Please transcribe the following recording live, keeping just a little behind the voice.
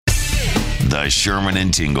The Sherman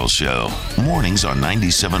and Tingle Show. Mornings on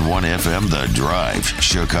 97.1 FM, The Drive,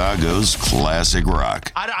 Chicago's classic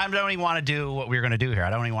rock. I don't even want to do what we're going to do here. I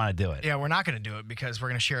don't even want to do it. Yeah, we're not going to do it because we're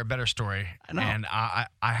going to share a better story. I know. And I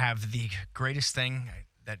have the greatest thing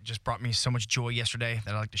that just brought me so much joy yesterday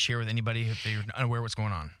that I'd like to share with anybody if they're unaware what's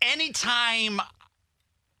going on. Anytime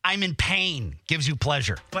I'm in pain gives you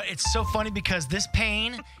pleasure. But it's so funny because this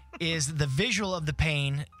pain is the visual of the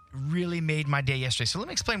pain really made my day yesterday. So let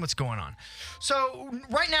me explain what's going on. So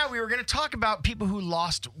right now we were going to talk about people who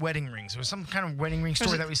lost wedding rings. It was some kind of wedding ring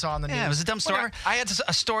story that we saw on the news. Yeah, it was a dumb story. Whatever. I had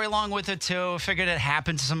a story along with it too. Figured it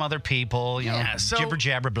happened to some other people. You know, so jibber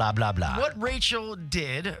jabber, blah blah blah. What Rachel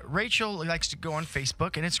did, Rachel likes to go on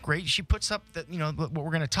Facebook, and it's great. She puts up what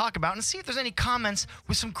we're going to talk about and see if there's any comments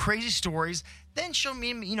with some crazy stories. Then she'll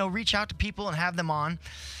reach out to people and have them on.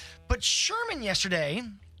 But Sherman yesterday.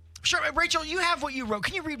 Rachel, you have what you wrote.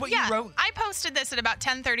 Can you read what you wrote? I posted this at about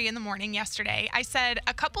 10:30 in the morning yesterday. I said,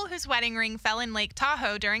 a couple whose wedding ring fell in Lake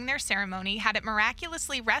Tahoe during their ceremony had it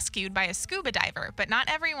miraculously rescued by a scuba diver, but not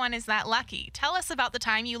everyone is that lucky. Tell us about the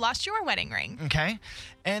time you lost your wedding ring. Okay.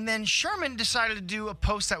 And then Sherman decided to do a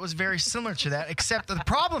post that was very similar to that, except the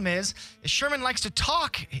problem is Sherman likes to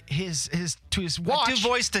talk to his watch. Do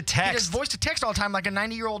voice to text. He does voice to text all the time like a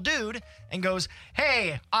 90-year-old dude and goes,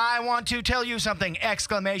 "Hey, I want to tell you something!"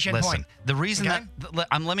 Exclamation Listen, point. the reason Okay?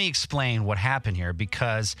 let me explain what happened here,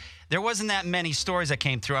 because there wasn't that many stories that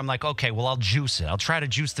came through. I'm like, okay, well, I'll juice it. I'll try to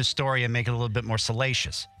juice the story and make it a little bit more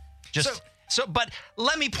salacious. But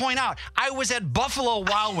let me point out, I was at Buffalo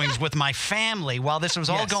Wild Wings with my family while this was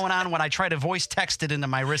all going on when I tried to voice text it into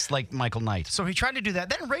my wrist like Michael Knight. So he tried to do that.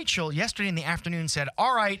 Then Rachel, yesterday in the afternoon, said,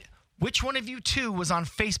 "All right, which one of you two was on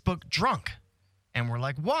Facebook drunk?" And we're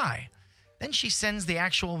like, "Why?" Then she sends the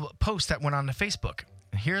actual post that went on to Facebook.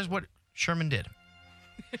 And here's what Sherman did.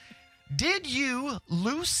 "Did you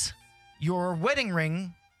loose your wedding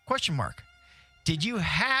ring? ? Did you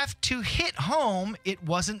have to hit home? It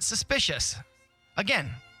wasn't suspicious."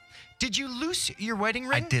 Again, did you loose your wedding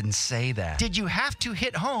ring? I didn't say that. Did you have to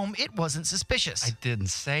hit home? It wasn't suspicious. I didn't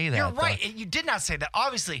say that. You're right. You did not say that,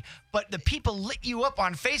 obviously. But the people lit you up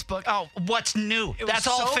on Facebook. Oh, what's new? It That's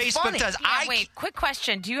was all so Facebook funny. does. Yeah, wait, quick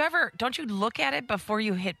question. Don't you look at it before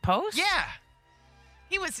you hit post? Yeah.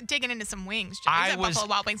 He was digging into some wings. He was at Buffalo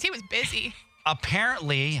Wild Wings. He was busy.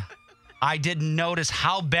 Apparently, I didn't notice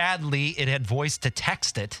how badly it had voice to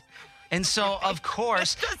text it. And so, of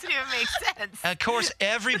course, Doesn't even make sense. of course,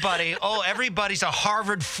 everybody's a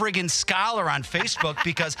Harvard friggin' scholar on Facebook,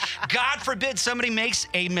 because God forbid somebody makes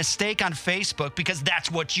a mistake on Facebook, because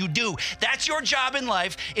that's what you do. That's your job in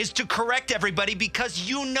life, is to correct everybody, because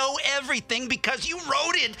you know everything, because you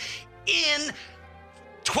wrote it in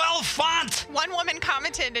 12 font. One woman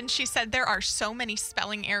commented and she said, "There are so many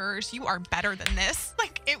spelling errors. You are better than this."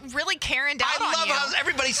 Like, it really Karen'd out I love on you. how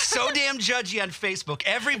everybody's so damn judgy on Facebook.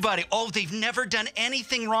 Everybody, they've never done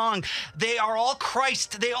anything wrong. They are all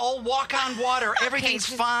Christ. They all walk on water. Everything's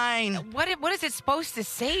fine. What is it supposed to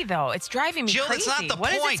say, though? It's driving me Jill, crazy. that's not the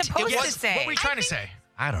What point. is it supposed to say? What were you trying to say?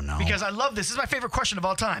 I don't know. Because I love this. This is my favorite question of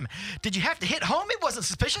all time. Did you have to hit home? It wasn't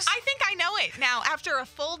suspicious? I think I know it now after a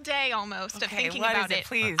full day almost of Okay, thinking what about is it,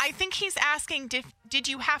 please? I think he's asking, did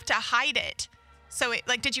you have to hide it? So,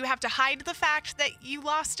 did you have to hide the fact that you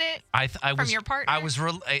lost it from your partner? It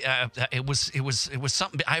was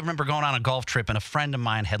something. I remember going on a golf trip, and a friend of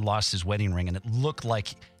mine had lost his wedding ring, and it looked like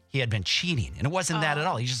he had been cheating, and it wasn't that at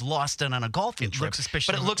all. He just lost it on a golfing trip. Looked suspicious,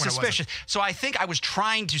 but it looked when it suspicious. So I think I was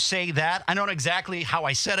trying to say that. I don't know exactly how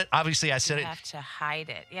I said it. Obviously, I said You it have to hide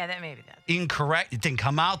it. Yeah, that may be that. incorrect. It didn't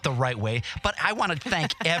come out the right way. But I want to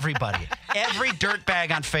thank everybody, every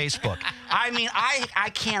dirtbag on Facebook. I mean, I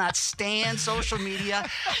cannot stand social media.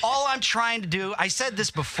 All I'm trying to do, I said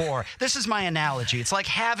this before, this is my analogy. It's like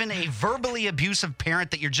having a verbally abusive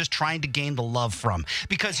parent that you're just trying to gain the love from.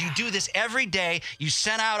 Because you do this every day. You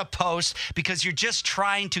send out a post because you're just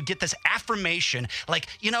trying to get this affirmation. Like,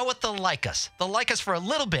 you know what? They'll like us. They'll like us for a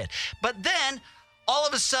little bit. But then, all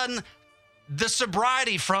of a sudden, the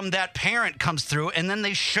sobriety from that parent comes through, and then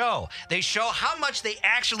they show how much they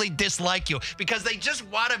actually dislike you, because they just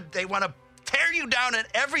want to tear you down at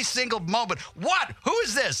every single moment. What? Who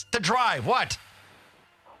is this? The Drive. What?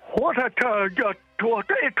 What are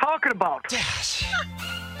you talking about? Yes.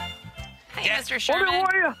 Hey, Dad, Mr. Sherman.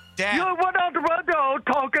 Dad. You went on the radio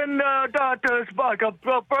talking like a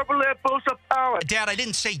verbally abusive parent. Dad, I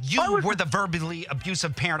didn't say you were the verbally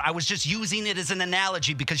abusive parent. I was just using it as an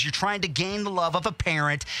analogy because you're trying to gain the love of a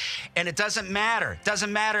parent, and it doesn't matter. It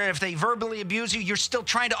doesn't matter if they verbally abuse you. You're still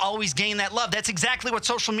trying to always gain that love. That's exactly what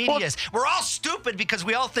social media is. We're all stupid because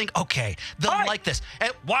we all think, okay, they'll like this.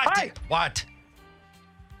 What? Hey. What?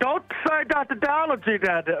 Don't say that analogy,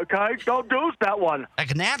 then, okay? Don't use that one.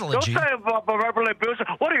 Analogy? Don't say verbally abusive.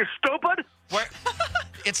 What are you, stupid? Where?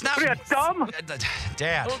 It's not. What are you, dumb?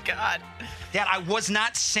 Dad. Oh, God. Dad, I was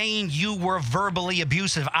not saying you were verbally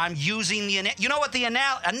abusive. I'm using the... You know what the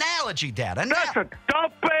analogy, Dad? Listen,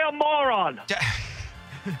 don't be a moron. Okay?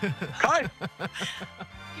 You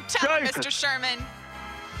tell him, Jason. Mr. Sherman.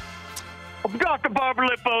 I'm not the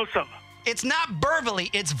verbally abusive. It's not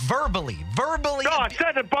verbally. It's verbally. Verbally. No, I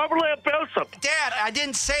said it verbally abusive. Dad, I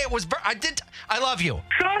didn't say it was... I love you.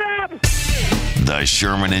 Shut up! The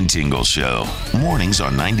Sherman and Tingle Show. Mornings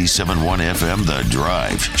on 97.1 FM The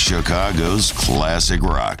Drive, Chicago's classic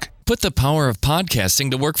rock. Put the power of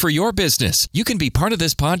podcasting to work for your business. You can be part of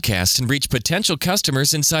this podcast and reach potential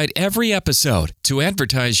customers inside every episode. To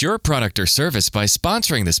advertise your product or service by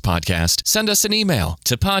sponsoring this podcast, send us an email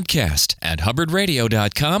to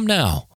podcast@hubbardradio.com now.